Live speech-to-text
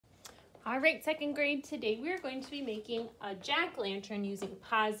All right, second grade, today we are going to be making a jack-o'-lantern using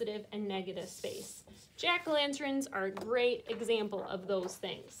positive and negative space. Jack-o'-lanterns are a great example of those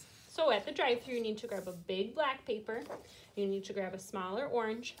things. So at the drive-thru, you need to grab a big black paper, you need to grab a smaller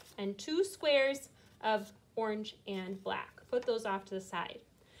orange, and 2 squares of orange and black. Put those off to the side.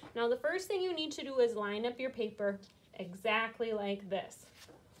 Now the first thing you need to do is line up your paper exactly like this.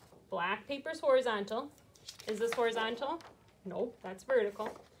 Black paper's horizontal. Is this horizontal? Nope, that's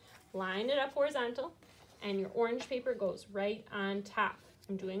vertical. Line it up horizontal, and your orange paper goes right on top.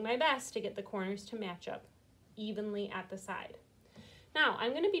 I'm doing my best to get the corners to match up evenly at the side. Now,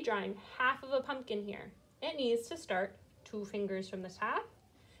 I'm going to be drawing half of a pumpkin here. It needs to start 2 fingers from the top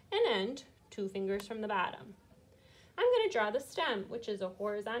and end 2 fingers from the bottom. I'm going to draw the stem, which is a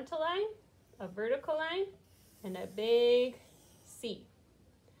horizontal line, a vertical line, and a big C.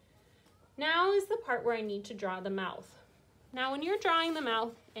 Now is the part where I need to draw the mouth. Now when you're drawing the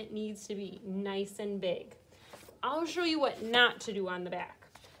mouth, it needs to be nice and big. I'll show you what not to do on the back.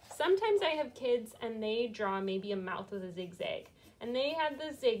 Sometimes I have kids and they draw maybe a mouth with a zigzag, and they have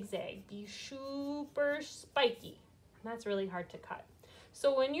the zigzag be super spiky. That's really hard to cut.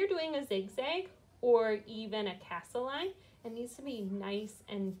 So when you're doing a zigzag or even a castle line, it needs to be nice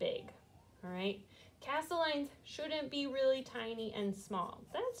and big, all right? Castle lines shouldn't be really tiny and small.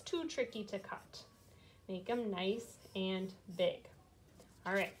 That's too tricky to cut. Make them nice and big.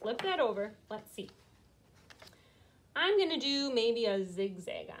 All right, flip that over. Let's see. I'm going to do maybe a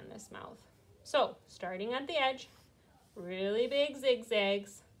zigzag on this mouth. So, starting at the edge, really big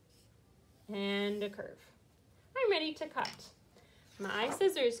zigzags, and a curve. I'm ready to cut. My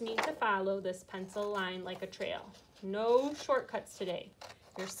scissors need to follow this pencil line like a trail. No shortcuts today.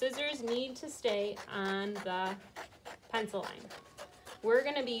 Your scissors need to stay on the pencil line. We're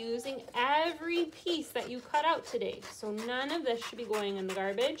going to be using every piece that you cut out today, so none of this should be going in the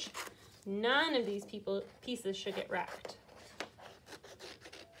garbage. None of these pieces should get wrecked.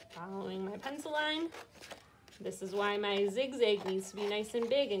 Following my pencil line. This is why my zigzag needs to be nice and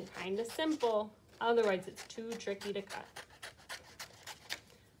big and kind of simple. Otherwise, it's too tricky to cut.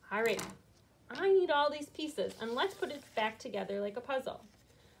 All right, I need all these pieces, and let's put it back together like a puzzle.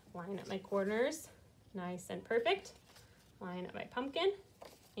 Line up my corners, nice and perfect. Line up my pumpkin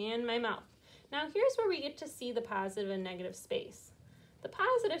and my mouth. Now here's where we get to see the positive and negative space. The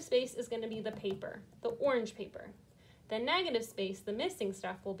positive space is going to be the paper, the orange paper. The negative space, the missing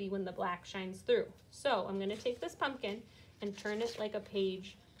stuff, will be when the black shines through. So I'm going to take this pumpkin and turn it like a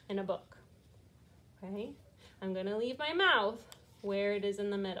page in a book. Okay? I'm going to leave my mouth where it is in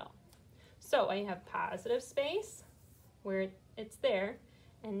the middle. So I have positive space where it's there,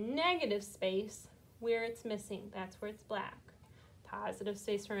 and negative space where it's missing. That's where it's black. Positive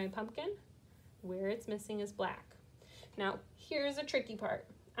space for my pumpkin. Where it's missing is black. Now, here's a tricky part.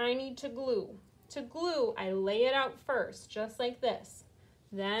 I need to glue. To glue, I lay it out first, just like this.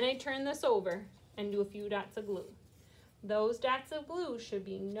 Then I turn this over and do a few dots of glue. Those dots of glue should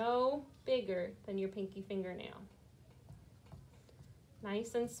be no bigger than your pinky fingernail.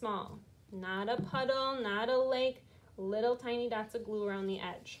 Nice and small. Not a puddle, not a lake. Little tiny dots of glue around the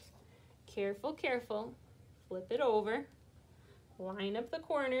edge. Careful, careful. Flip it over. Line up the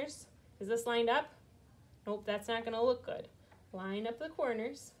corners. Is this lined up? Nope, that's not going to look good. Line up the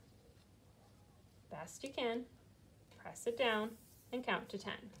corners. Best you can. Press it down and count to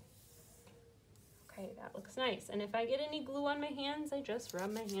 10. Okay, that looks nice. And if I get any glue on my hands, I just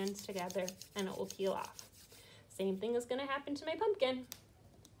rub my hands together and it will peel off. Same thing is going to happen to my pumpkin.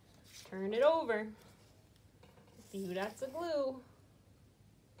 Turn it over. A few dots of glue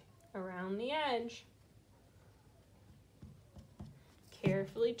around the edge,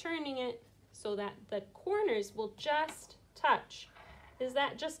 carefully turning it so that the corners will just touch. Is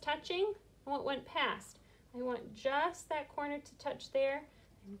that just touching? What went past? I want just that corner to touch there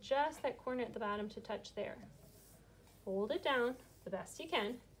and just that corner at the bottom to touch there. Hold it down the best you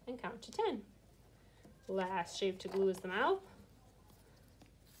can and count to 10. Last shape to glue is the mouth.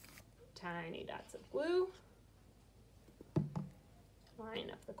 Tiny dots of glue.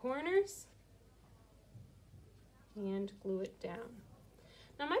 Line up the corners and glue it down.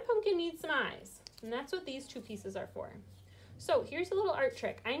 Now my pumpkin needs some eyes, and that's what these 2 pieces are for. So here's a little art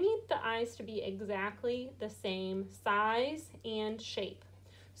trick. I need the eyes to be exactly the same size and shape.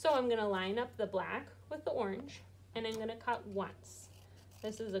 So I'm going to line up the black with the orange, and I'm going to cut once.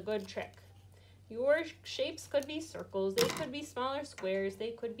 This is a good trick. Your shapes could be circles, they could be smaller squares, they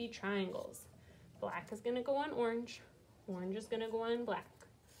could be triangles. Black is going to go on orange. Orange is going to go on black.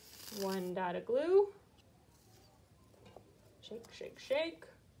 1 dot of glue. Shake, shake, shake.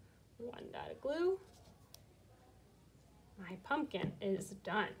 1 dot of glue. My pumpkin is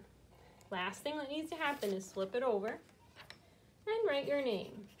done. Last thing that needs to happen is flip it over and write your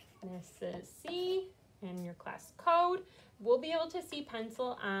name. Mrs. C and your class code. We'll be able to see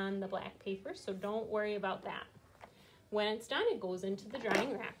pencil on the black paper, so don't worry about that. When it's done, it goes into the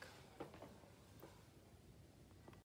drying rack.